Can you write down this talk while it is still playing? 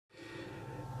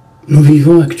Nous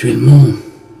vivons actuellement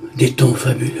des temps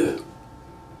fabuleux.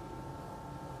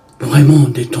 Vraiment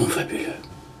des temps fabuleux.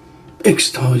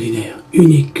 Extraordinaires,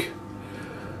 uniques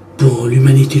pour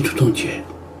l'humanité tout entière.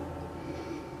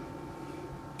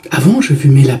 Avant, je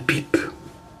fumais la pipe.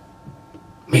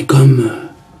 Mais comme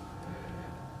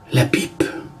la pipe,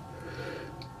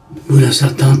 au bout d'un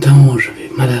certain temps, j'avais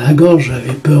mal à la gorge,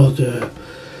 j'avais peur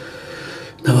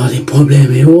d'avoir des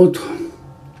problèmes et autres.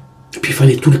 Et puis il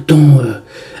fallait tout le temps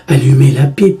allumer la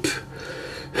pipe.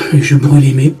 Je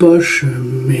brûlais mes poches,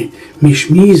 mes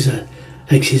chemises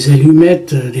avec ces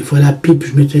allumettes. Des fois la pipe,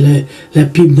 je mettais la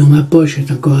pipe dans ma poche, elle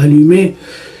est encore allumée.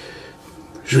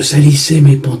 Je salissais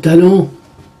mes pantalons,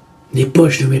 les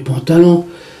poches de mes pantalons.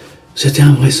 C'était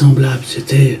invraisemblable,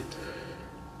 c'était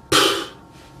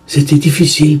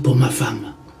difficile pour ma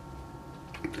femme.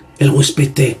 Elle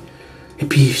rouspétait. Et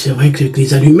puis c'est vrai que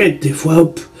les allumettes, des fois,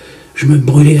 hop, je me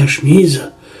brûlais la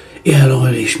chemise. Et alors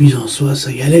les chemises en soie,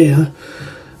 ça y allait, hein.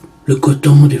 Le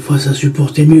coton, des fois, ça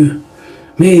supportait mieux.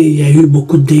 Mais il y a eu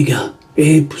beaucoup de dégâts,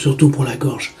 et surtout pour la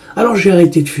gorge. Alors j'ai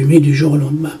arrêté de fumer du jour au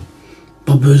lendemain.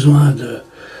 Pas besoin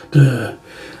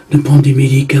de prendre des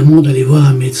médicaments, d'aller voir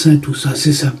un médecin, tout ça,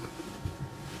 c'est ça.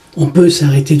 On peut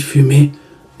s'arrêter de fumer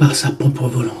par sa propre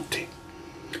volonté.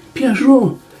 Puis un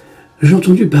jour, j'ai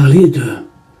entendu parler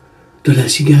de la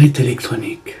cigarette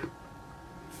électronique.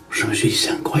 Je me suis dit,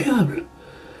 c'est incroyable.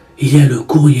 Il y a le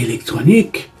courrier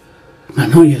électronique,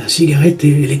 maintenant il y a la cigarette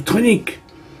électronique.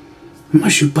 Moi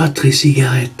je suis pas très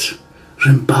cigarette.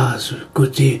 J'aime pas ce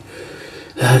côté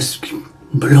là,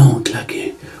 blanc là, qui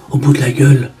est au bout de la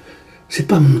gueule. C'est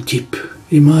pas mon type.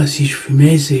 Et moi si je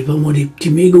fumais, c'est vraiment des petits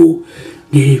mégots,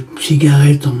 des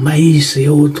cigarettes en maïs et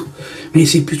autres. Mais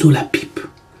c'est plutôt la pipe.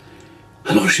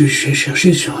 Alors j'ai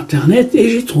cherché sur internet et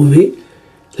j'ai trouvé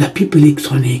la pipe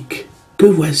électronique. Que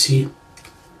voici.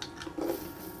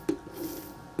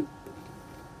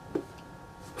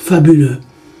 Fabuleux.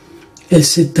 Elle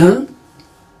s'éteint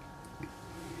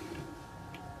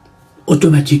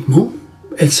automatiquement,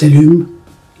 elle s'allume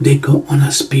dès qu'on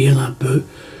aspire un peu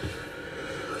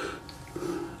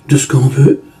de ce qu'on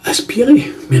veut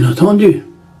aspirer, bien entendu.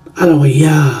 Alors il y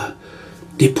a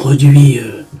des produits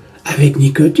avec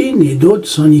nicotine et d'autres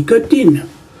sans nicotine.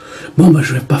 Bon, ben,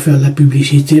 je ne vais pas faire de la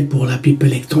publicité pour la pipe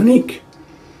électronique,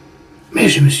 mais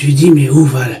je me suis dit, mais où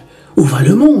va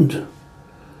le monde ?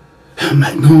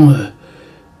 Maintenant,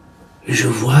 je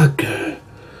vois que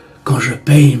quand je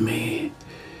paye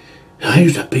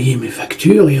je dois payer mes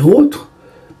factures et autres,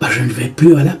 ben je ne vais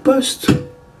plus à la poste.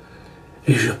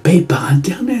 Et je paye par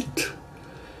Internet.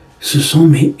 Ce sont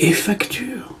mes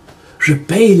e-factures. Je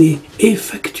paye les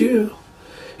e-factures.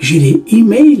 J'ai les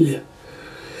e-mails.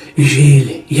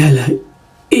 Il y a la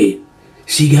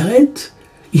e-cigarette,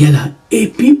 il y a la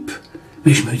e-pipe.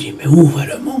 Mais je me dis, mais où va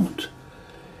le monde ?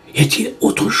 Y a-t-il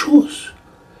autre chose ?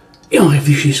 Et en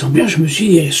réfléchissant bien, je me suis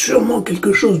dit, il y a sûrement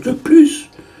quelque chose de plus,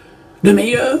 de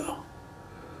meilleur,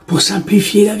 pour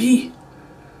simplifier la vie.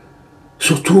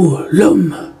 Surtout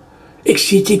l'homme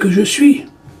excité que je suis.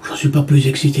 Je ne suis pas plus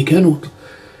excité qu'un autre.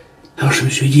 Alors je me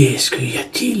suis dit, est-ce qu'il y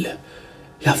a-t-il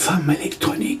la femme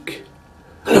électronique ?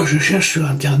 Alors je cherche sur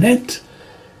Internet,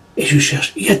 et je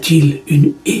cherche, y a-t-il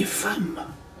une e-femme ?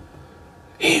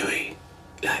 Eh oui,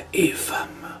 la e-femme.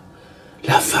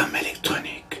 La femme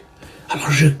électronique. Alors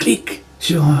je clique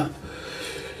sur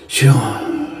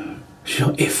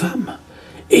efemme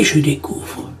et je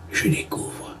découvre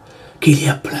qu'il y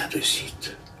a plein de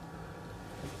sites.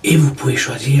 Et vous pouvez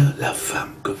choisir la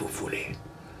femme que vous voulez.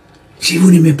 Si vous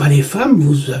n'aimez pas les femmes,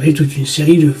 vous avez toute une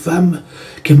série de femmes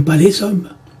qui n'aiment pas les hommes.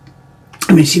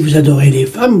 Mais si vous adorez les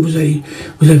femmes, vous avez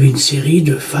une série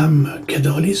de femmes qui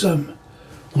adorent les hommes.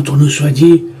 Quand on nous soit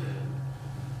dit,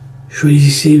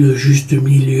 choisissez le juste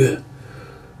milieu,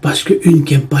 parce qu'une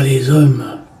qui n'aime pas les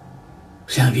hommes,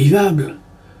 c'est invivable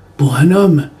pour un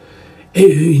homme,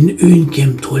 et une qui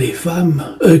aime trop les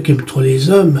femmes, qui aime trop les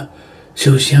hommes, c'est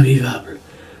aussi invivable.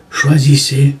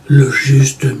 Choisissez le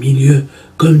juste milieu,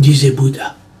 comme disait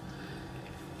Bouddha.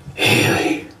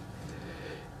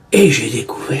 Et j'ai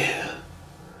découvert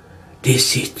des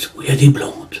sites où il y a des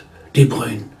blondes, des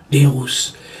brunes, des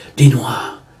rousses, des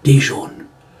noires, des jaunes,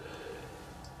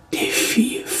 des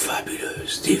filles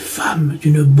fabuleuses, des femmes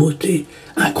d'une beauté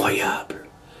incroyable,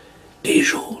 des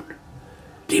jaunes,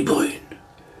 des brunes,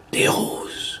 des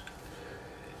roses,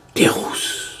 des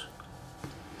rousses.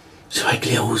 C'est vrai que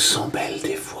les rousses sont belles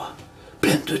des fois,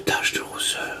 pleines de taches de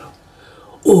rousseur.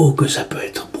 Oh, que ça peut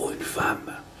être pour une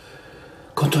femme,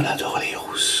 quand on adore les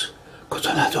rousses, quand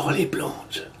on adore les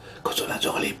blondes, quand on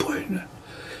adore les brunes,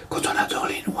 quand on adore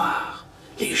les noirs,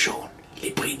 les jaunes, les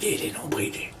bridés, les non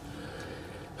bridés.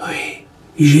 Oui,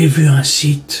 j'ai vu un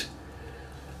site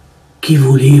qui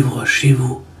vous livre chez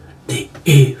vous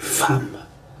des femmes.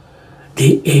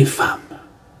 Des femmes.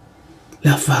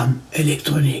 La femme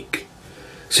électronique.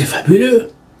 C'est fabuleux.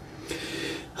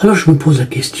 Alors je me pose la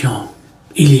question,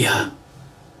 il y a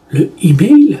le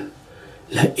e-mail,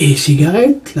 la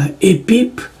e-cigarette, la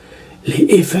e-pipe, les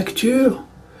e-factures,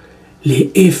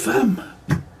 les e-femmes.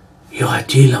 Y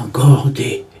aura-t-il encore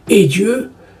des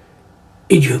e-dieux?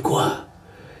 Et Dieu quoi?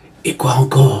 Et quoi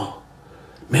encore?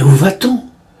 Mais où va-t-on?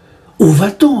 Où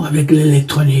va-t-on avec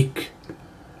l'électronique?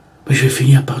 Mais je vais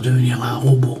finir par devenir un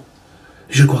robot.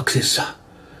 Je crois que c'est ça.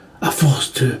 À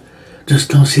force de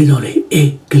se lancer dans les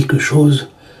et quelque chose,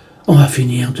 on va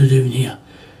finir de devenir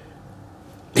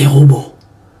des robots,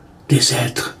 des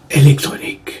êtres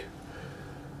électroniques.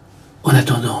 En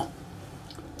attendant,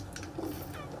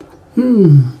 je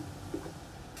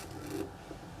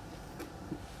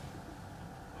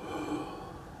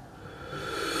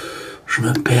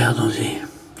me perds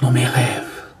dans mes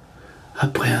rêves,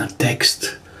 après un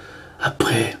texte,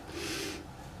 après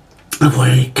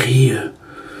avoir écrit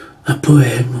un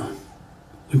poème,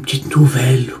 une petite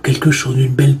nouvelle ou quelque chose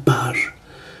d'une belle page.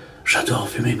 J'adore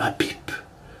fumer ma pipe,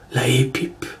 la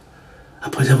e-pipe,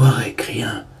 après avoir écrit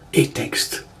un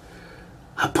e-texte,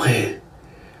 après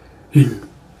une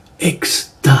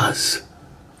extase.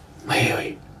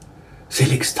 Oui, c'est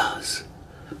l'extase.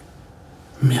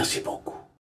 Merci beaucoup.